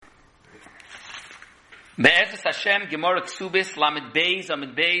Be'ezus Hashem, Gemara Kesubos, Lamed Beis,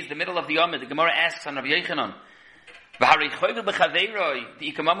 Amid Beis, the middle of the Amid, the Gemara asks on Rabbi Yochanan, V'harei choyvel b'chaveiroi,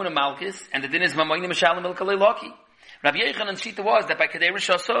 the ikamamun malchus, and the din is mamoyne mishalim ilkalei loki. Rabbi Yochanan's shita was that by Kadei Rosh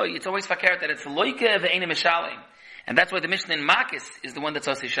Hashanah, it's always fakert that it's loike ve'ene mishalim. And that's why the Mishnah in Makis is the one that's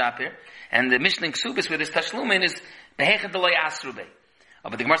also shapir. And the Mishnah in Kesubos with this tashlumin is behechet deloi asrube.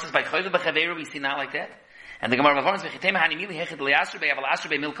 But the Gemara says by choyvel b'chaveiroi, we see not like that. And the Gemara reference v'chitem hanimili hechet deloi asrube, aval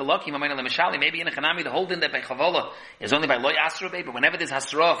asrube milka loki, mamoyne lemishalim. Maybe in a chanami, the whole din that by chavola is only by loy asrube, but whenever there's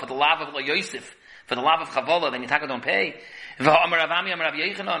hasra for the love of lo Yosef, for the love of chavola, then Yitaka don't pay. V'ha'amar Avami, Amar Rabbi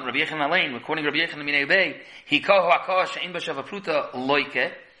Yochanan Alain, according to Rabbi Yochanan Minei Bei, he kohu hakah she'ein b'shav pruta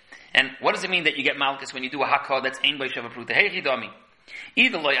loike. And what does it mean that you get malchus when you do a hakah that's ein b'shav pruta? Hey chidami,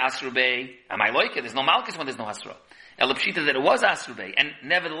 either loy asru bei, am I loike? There's no malchus when there's no hasra. Elapshita that it was asru bei, and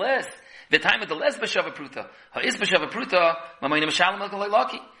nevertheless, the time of the les b'shav pruta, ha'is b'shav pruta, mamoyne mishalim el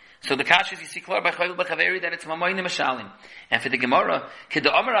laki. So the kashas you see clear by choyvel b'chaveri that it's mamoyne mishalim. And for the Gemara, kid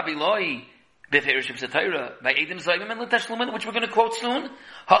the Amar Rabbi Loi, Beferishim Satira by Edim Zayim and L'Tashlumen, which we're going to quote soon.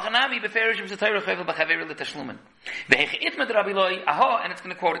 Hachanami Beferishim Satira Chayvel B'Chaveri L'Tashlumen. Ve'Hechit Med Rabbi Loi Aha, and it's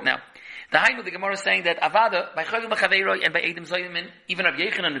going to quote it now. The Hainu, the Gemara is saying that Avada by Chayvel B'Chaveri and by Edim Zayim, even Rabbi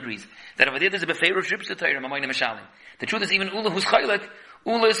Yochanan agrees that over there there's a Beferishim Satira Mamoyne Mishalim. The truth is even Ula who's Chaylik,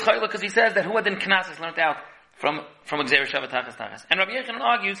 Ula is Chaylik because he says that who had in Knesset learned out from Gzeir Shava Tachas Tachas. And Rabbi Yochanan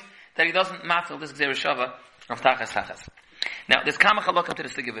argues that he doesn't mafil this Gzeir Shava of Tachas Tachas. Now, there's kama chalokah to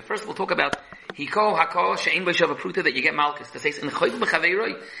this to give it. First, we'll talk about hiko hako she'ein b'shav pruta that you get malchus. That says in choyvel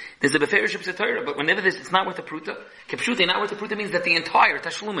b'chaveiroi there's a beferishim setorah, but whenever it's not worth a pruta, kepshuta not worth a pruta means that the entire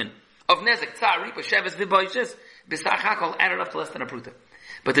tashlumin of nezek tzar ripa sheves v'boishes b'sach hakol added up to less than a pruta.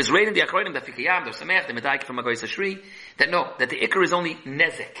 But there's right in the akronim that fikiyam there's samech the medaik from Agoy Sashri that no, that the ikar is only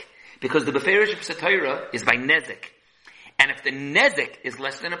nezek because the beferishim setorah is by nezek, and if the nezek is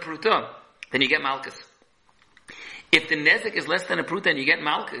less than a pruta, then you get malchus. If the nezek is less than a pruta and you get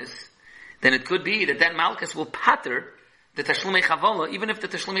malchus, then it could be that malchus will pater the tashlumei chavola, even if the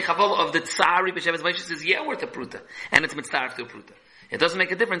tashlumei chavola of the tsari b'sheves vayshis is worth a pruta, and it's mitzaref to a pruta. It doesn't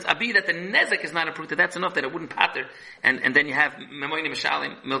make a difference. Abi that the nezek is not a pruta, that's enough that it wouldn't pater, and then you have memoyne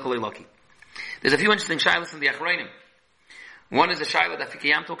mishalim milkolei loki. There's a few interesting shilas in the achronim. One is a shilah that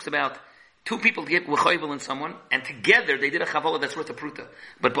Fikiyam talks about. Two people get w'choyvel in someone, and together they did a chavola that's worth a pruta.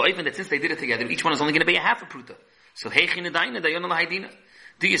 But even that since they did it together, each one is only going to pay a half a pruta. So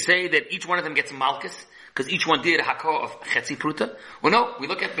do you say that each one of them gets malchus because each one did a hakah of chetzi pruta? Well, no. We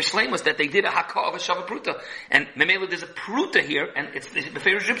look at b'shleimus that they did a hakah of a shava pruta, and memela there's a pruta here, and it's the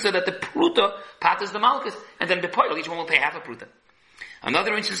beferish ripsa that the pruta patters the malchus, and then b'poil each one will pay half a pruta.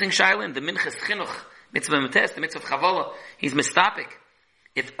 Another interesting shaila in the minchas chinuch mitzvah metes, the mitzvah of chavala, he's mistapik.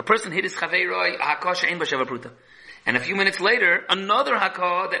 If a person hit his chaveiroi a hakah she'ein b'shava pruta, and a few minutes later another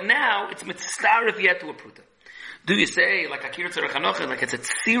hakah that now it's mitzaref yet to a pruta. Do you say, like Akir Tzarech like it's a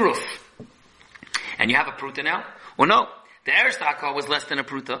tziruf, and you have a pruta now? Well, no. The Eresh Hakah was less than a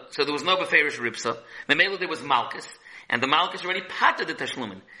pruta, so there was no Beferish Ripsa. Memelo there was Malchus, and the Malchus already patted the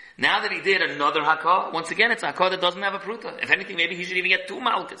Tashlumin. Now that he did another Hakah, once again it's a Hakah that doesn't have a pruta. If anything, maybe he should even get two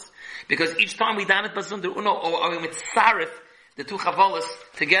Malchus. Because each time we dan it Bazunder Uno, or we mitzaref the two Chavolas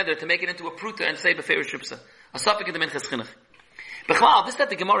together to make it into a pruta and say Beferish Ripsa. A Safik in the Minchas Chinuch. B'chlal, this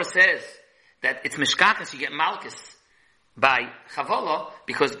that the Gemara says, that it's mishkachas, you get malchus by chavola,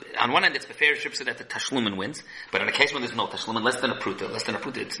 because on one end it's beferish ripsa that the tashlumin wins, but in a case when there's no tashlumin, less than a pruta,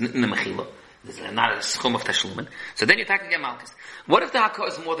 it's in the mechila, there's not a schum of tashlumin, so then you have to get malchus. What if the hakah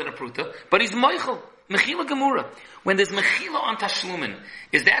is more than a pruta, but he's moichel, mechila gemura? When there's mechila on tashlumin,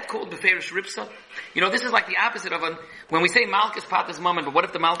 is that called beferish ripsa? You know, this is like the opposite of when we say malchus patas moment, but what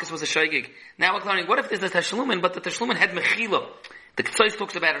if the malchus was a shaygig? Now we're learning, what if there's a tashlumin, but the tashlumin had mechila? The Ktsois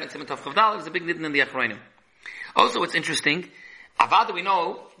talks about it in Simon Tov Chavdal. There's a big nidin in the Achronim. Also, it's interesting. Avada, we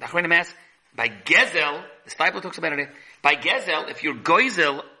know, the Achronim asks, by Gezel, the Stiple talks about it here, by Gezel, if you're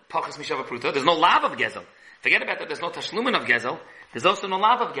Goizel, Pachas Mishava Pruta, there's no lav of Gezel. Forget about that, there's no Tashlumin of Gezel. There's also no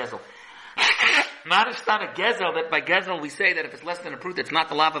lav of Gezel. Not a stan of Gezel, that by Gezel we say that if it's less than a Pruta, it's not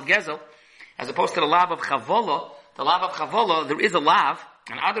the lav of Gezel. As opposed to the lav of Chavola, the lav of Chavola, there is a lav,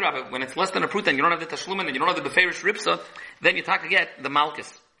 and Adarabah, when it's less than a pruta and you don't have the tashlumin and you don't have the beferish ripsa, then you talk again the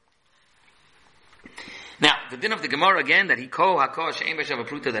malchus. Now, the din of the Gemara again, that he hako she'ein b'shav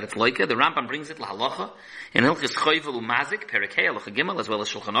pruta, that it's loika, the Rambam brings it lahalacha, in Hilchis Choyvel u'mazik, Perekei, halacha gimel, as well as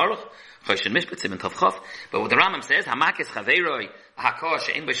Shulchan Aruch, Choshen Mishpat, Siman Tov Chof, but what the Rambam says, hamakis chaveiroi, hako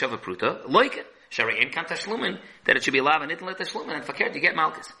she'ein b'shav pruta, loika, Sharein kan tashlumin, that it should be allowed and it'll let tashlumin, and fakir, you get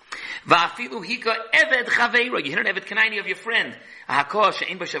malchus. Va'afilu hika eved chaveiro, you hear an eved kanani of your friend, a hakah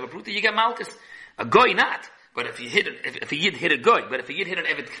she'ein b'shav pruta, you get malchus. A goy not, but if you hit it, if a yid hit a goy, but if a yid hit an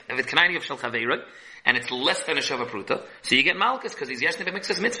evet kanani of shel chaveiroi, and it's less than a shava pruta, so you get malchus because he's yeshne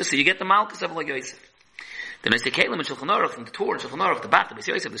b'mixas mitzvah, so you get the malchus of like Yosef. The nice Kalim and Shulchan Aruch from the Torah, Shulchan Aruch, the Bach, the Beis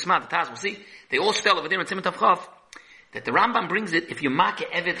Yosef, the Shema, the Taz, we'll see. They all spell over there in Tzimah Tavchav that the Rambam brings it if you make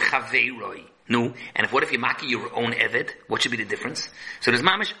evet chaveiroi. No, and if you make your own evet, what should be the difference? So there's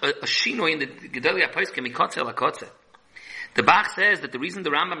mamish a shinoi in the Gedolei HaPoskim mikotze la kotze. The Bach says that the reason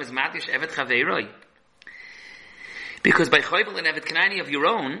the Rambam is matish evet chaveiroi because by choivel and evet kanani of your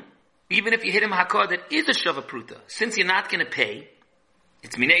own, even if you hit him hakod that is a shava pruta, since you're not going to pay,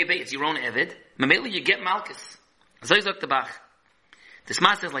 it's minei bay, it's your own evet. Mameli, you get malchus. Zoizok the Bach. The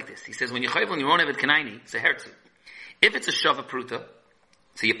Shema says like this. He says, when you chayv on your own evet kanaini, it's a hertzu. If it's a shava pruta,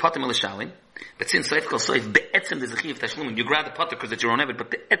 so you potem l'shalim, but since soif kol soif be'etzem there's a chiv tashlumin, you grab the potter because it's your own evet,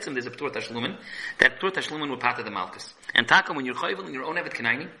 but be'etzem there's a ptur tashlumin, that ptur tashlumin will pata the malchus. And taka, when you're chayv on your own evet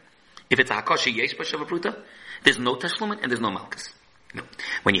kanaini, if it's a hakosha yesh b'shava pruta, there's no tashlumin and there's no malchus. No.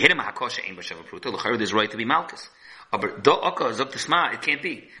 When you hit him a hakosha ain't b'shava pruta, l'chayr there's right to be malchus. But do oka is up to sma, it can't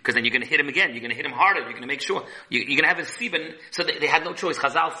be. Because then you're going to hit him again. You're going to hit him harder. You're going to make sure. You're going to have a sibin. So they had no choice.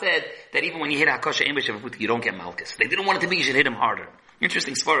 Chazal said that even when you hit Hakosha Ein B'Shavavut, you don't get Malchus. They didn't want it to be, you should hit him harder.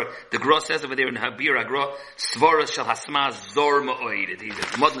 Interesting svara. The Gra says over there in Habir Agra, svara shal hasma zor ma'oid. He's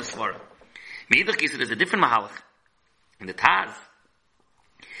a modern svara. Meidach Gisa, there's a different mahalach. In the Taz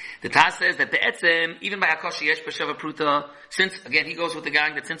says that be'etzem, even by Hakosha Yesh B'Shava Pruta, since, again, he goes with the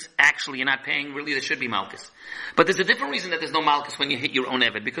gang that since actually you're not paying, really there should be Malchus. But there's a different reason that there's no Malchus when you hit your own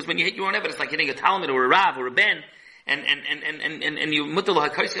Eved. Because when you hit your own Eved, it's like hitting a Talmud or a Rav or a Ben, and you mutal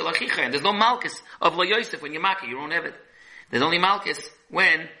ha'kaisi alachicha, and there's no Malchus of La Yosef when you make your own Eved. There's only Malchus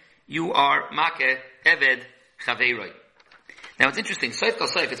when you are make Eved Chaveiroi. Now it's interesting, Soif Kal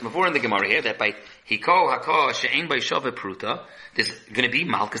Soif, it's before in the Gemara here, that by Hiko Hako She'en by Shove Pruta, there's going to be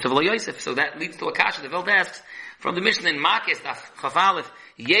Malchus of La Yosef. So that leads to a kasha. The Veld asks, from the Mishnah in Makis, Chafalef,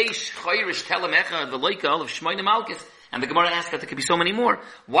 Yesh Choyrish Telemecha, the Loika of Shmoyne Malchus, and the Gemara asks that there could be so many more.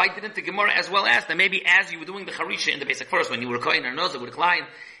 Why didn't the Gemara as well ask that maybe as you were doing the Charisha in the basic first, when you were Koyin or Noza with a client,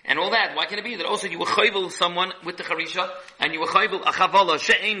 and all that, why can it be that also you were Chayvel someone with the Charisha, and you were Chayvel a Chavala,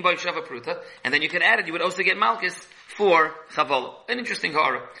 She'en by Shava Pruta, and then you can add it, you would also get Malchus for Chavala. An interesting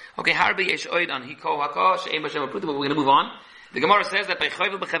Hara. Okay, Harbi Yesh Oid on Hiko Haka, She'en by Shava Pruta, but we're going to move on. The Gemara says that by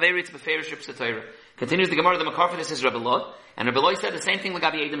Chayvel b'Chaveri it's b'Ferish Ripsatayra. Continues the Gemara, the Makarfidus is Rebbe Lod, and Rebbe Lod said the same thing like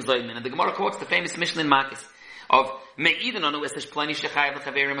Abi Adam Zoidman, and the Gemara quotes the famous Mishnah in Makis of Me'idon anu esesh plani shechayv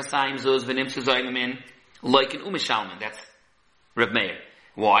l'Chaveri Masayim Zuz v'nim suzoyim like in Umishalman. That's Reb Meir.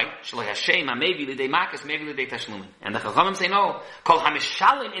 Why? Shalai Hashem maybe l'dei Makis, maybe l'dei Tashlumin. And the Chachamim say no. Kol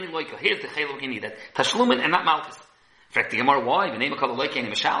hamishalin in loika. Here's the chayil we that Tashlumin and not Malchus. In fact, the Gemara, why? The name of Kol loika and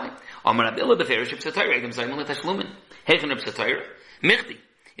Mishalin. Amar Abdullah b'Ferish Ripsatayra. Adam Zoidman l'Tashlumin. Heichen Ripsatayra. Michti.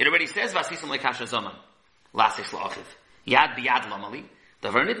 It already says Vasisam leKasha Zaman. Lasis la'achiv. Yad biyad lamali.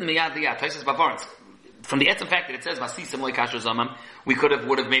 Davar nitten miyad biyad. Taisus bavarns. From the etzem fact that it says Vasisam leKasha Zaman, we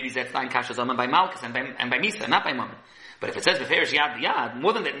would have maybe Zetstein Kasha Zaman by Malchus and by Misa, not by Mammon. But if it says Beferish Yad biyad,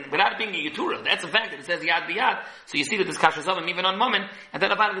 more than that, without it being a Yitura, that's the fact that it says Yad biyad, so you see that there's Kasha Zaman even on Mammon, and then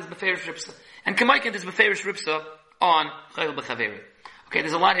about it is Beferish Ripsa. And Kamaikin is Beferish Ripsa on Chayil B'Chaveri. Okay,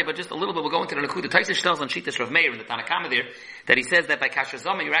 there's a lot here, but just a little bit. We'll go into the Nakuda. Taisus tells on Shitas Rav Meir in the Tanakama there that he says that by Kasher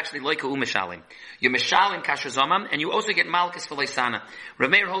Zoma you're actually like a Umishalim. You're Mishalim Kasher Zoma, and you also get Malchus for Leisana. Rav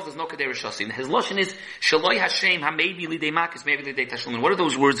Meir holds there's no Kader Shasim. His lashon is Shaloi Hashem HaMevi Lidei Malchus Mevi Lidei Tashlumin. What do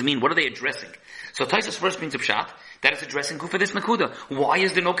those words mean? What are they addressing? So Taisus first brings up Pshat that it's addressing who for this Nakuda. Why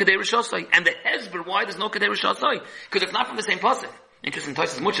is there no Kader Shasai? And the Hezber, why there's no Kader Shasai? Because it's not from the same pasuk. Interesting,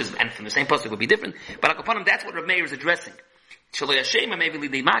 Taisus muches, and from the same pasuk would be different. But upon him, that's what Rav Meir is addressing. Shaloi Hashem maybe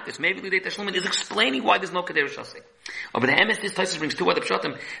lidei Malchus, maybe lidei Tashlumin is explaining why there's no Kader Shasei. Oh, but the emes this Taisus brings two other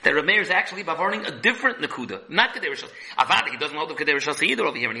pshatim that Rav Meir is actually bavarning a different nakuda, not Kader Shasei. Avad, he doesn't hold the Kader Shasei either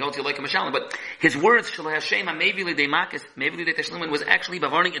over here, and he holds it like a mashalim. But his words Shaloi Hashem maybe lidei Malchus, maybe lidei Tashlumin was actually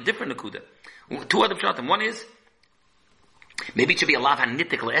bavarning a different nakuda. Two other pshatim. One is maybe it should be a lav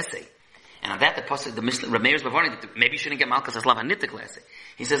hanitik essay. And on that, the pasuk, the Mishnah, Rav Meir is bavarning that maybe you shouldn't get Malchus as lav hanitik essay.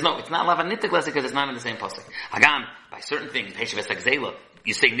 He says, no, it's not lav hanitik essay because it's not in the same pasuk. Hagam, by certain things,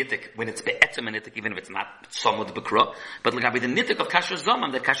 you say nitik when it's be'etzem a nitik, even if it's not somewhat bekra. But like the nitik of kasher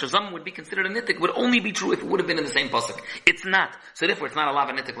zaman, that kasher zaman would be considered a nitik, would only be true if it would have been in the same pasuk. It's not. So therefore, it's not a lav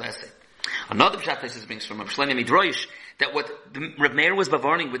hanitik essay. Another pshat Taisus brings from Rav Shlomo Midroish that what Rav Meir was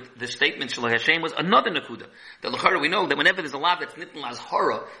bavarning with the statement Shaloi Hashem was another nakuda. The l'chara we know that whenever there's a lav that's nitten as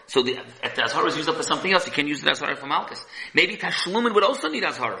hara, so the azhara is used up for something else, you can use it as hara for Malchus. Maybe Tashlumin would also need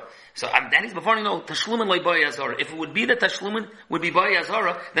azhara. So that is bavarning no Tashlumin loy boy azhara. If it would be that Tashlumin would be boy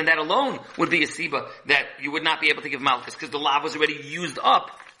azhara, then that alone would be a siba that you would not be able to give Malchus because the lav was already used up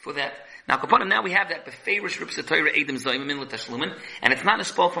for that. Now, Kapanim, now we have that beferish ripsa Torah Edom Zayimim l'tashlumin, and it's not a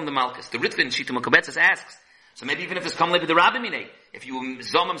spell from the Malchus. The Ritva in Shita Makabetzes asks, so maybe even if it's Kamle b'the Rabbimine, if you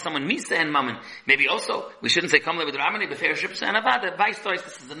zomam someone misa and mammon, maybe also we shouldn't say Kamle b'the Rabbimine, beferish ripsa and avada. Vice versa,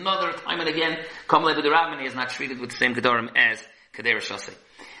 this is another time and again, Kamle b'the Rabbimine is not treated with the same Kedorim as Kedera Shasei.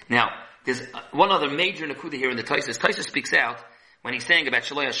 Now, there's one other major nakuda here in the Taisus. Taisus speaks out when he's saying about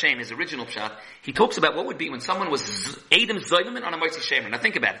Shaloi Hashem, his original pshat. He talks about what would be when someone was Edom Zoyman on a Moitzi Shemer. Now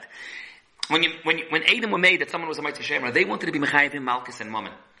think about it. When Edom were made that someone was a Moitzi Shemer, they wanted to be Mechayiv in Malchus and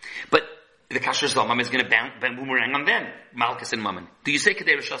Mammon. But the Kasher Zomam is going to boomerang on them, Malchus and Mammon. Do you say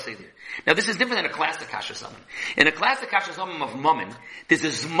Kedera Shasei there? Now this is different than a classic Kasher Zomam. In a classic Kasher Zomam of Mammon, there's a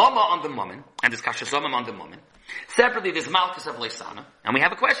Zmama on the Mammon, and there's Kasher Zomam on the Mammon. Separately, there's Malchus of Leisana. And we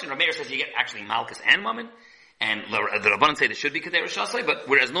have a question. Rameir says you get actually Malchus and Mammon. And the Rabbanan say there should be Kedera Shasei, but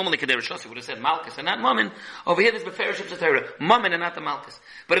whereas normally Kedera Shasei would have said Malchus and not Mammon, over here there's Beferish of Torah, Mammon and not the Malchus.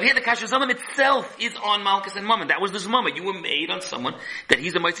 But over here the Kasher Zomam itself is on Malchus and Mammon. That was the Zmama. You were made on someone that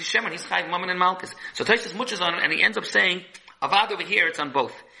he's a Moitzi Shem and he's Chayiv Mammon and Malchus. So Taisus muches on it and he ends up saying, Avad over here it's on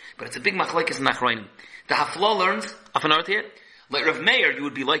both. But it's a big machlekes in Nachroinim. The Hafla learns, of an art here, like Rav Meir you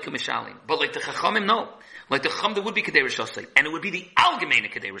would be like a Mishalim. But like the Chachamim, no. Like the Chacham, there would be Kedera Shasei. And it would be the Algemeine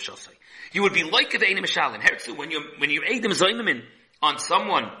Kedera Shasei. You would be like the Einim Mishalim. Herzl, when you're Eidim Zayimim on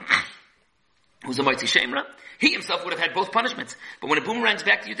someone who's a Moitzi Shemra, he himself would have had both punishments. But when it boomerangs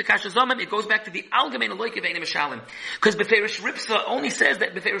back to you to Kasher Zomim, it goes back to the Algemeine like of Einim Mishalim. Because Beferish Ripsa only says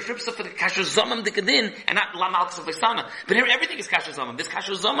that Beferish Ripsa for the Kasher Zomim Dikadin, and not La Malchus of Leisana. But here everything is Kasher Zomim. This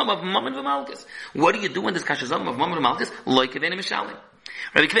Kasher Zomim of Mammon v'Malchus. What do you do in this Kasher Zomim of Mammon v'Malchus? Like of Einim Mishalim.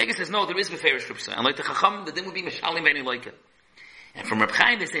 Rabbi Kvega says, no, there is Beferish Ripsa. And like the Chacham, the din would be Mishalim V'Eni Loika. And from Reb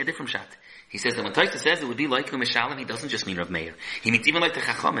Chaim, they say a different shot. He says that when Taisa says it would be like the Mishalim, he doesn't just mean Rav Meir. He means even like the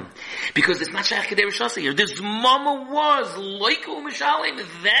Chachamim. Because it's not Shaykh Kedera Shasei here. This mama was like the Mishalim.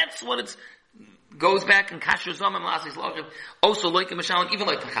 That's what it goes back in Kasher Zomim, Lasis Lachiv. Also like the Mishalim, even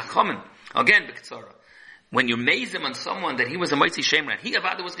like the Chachamim. Again, B'Ketzara. When you maze him on someone that he was a Moitzi Shemra, he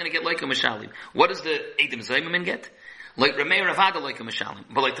Avada was going to get like a Mishalim. What does the Edom Zayimim get? Like Rameir Avada like a Mishalim.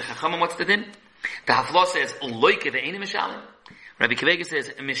 But like the Chachamim, what's the din? The Hafla says, like the Einim Mishalim. Rabbi Kvega says,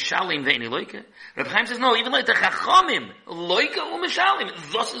 Mishalim ve'eni loike. Rabbi Chaim says, no, even like the Chachamim, loike u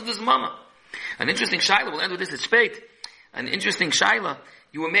Mishalim. Thus is this mama. An interesting shaila, we'll end with this at Shpeit. An interesting shaila,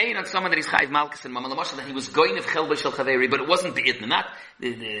 you were made on someone that is Chayiv Malchus and Mama Lamashal, that he was going of Chel B'Shel Chaveri, but it wasn't the Idna, not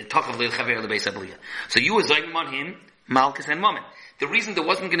the Tach of Leil Chaver Lebeis Abliya. So you were Zayim on him, Malchus and Mammon. The reason there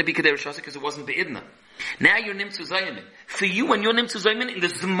wasn't going to be Kedera Shasei because it wasn't Be'idna. Now you're Nimtzu Zayimin. For you, when you're Nimtzu Zayimin, in the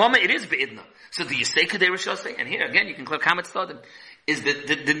Zmama it is Be'idna. So do you say Kedera Shasei? And here, again, you can click Hamet Stadim. Is the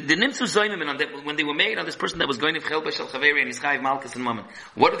Nimtzu Zayimin, when they were made on this person that was going to Chel B'Shel Chaveri and his Chayiv Malchus and Mammon,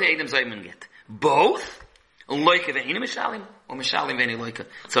 what do the Edom Zayimin get? Both? Loike ve'ini Mishalim, or Mishalim ve'ini Loike.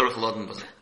 Tzarech Lodin B'zeh.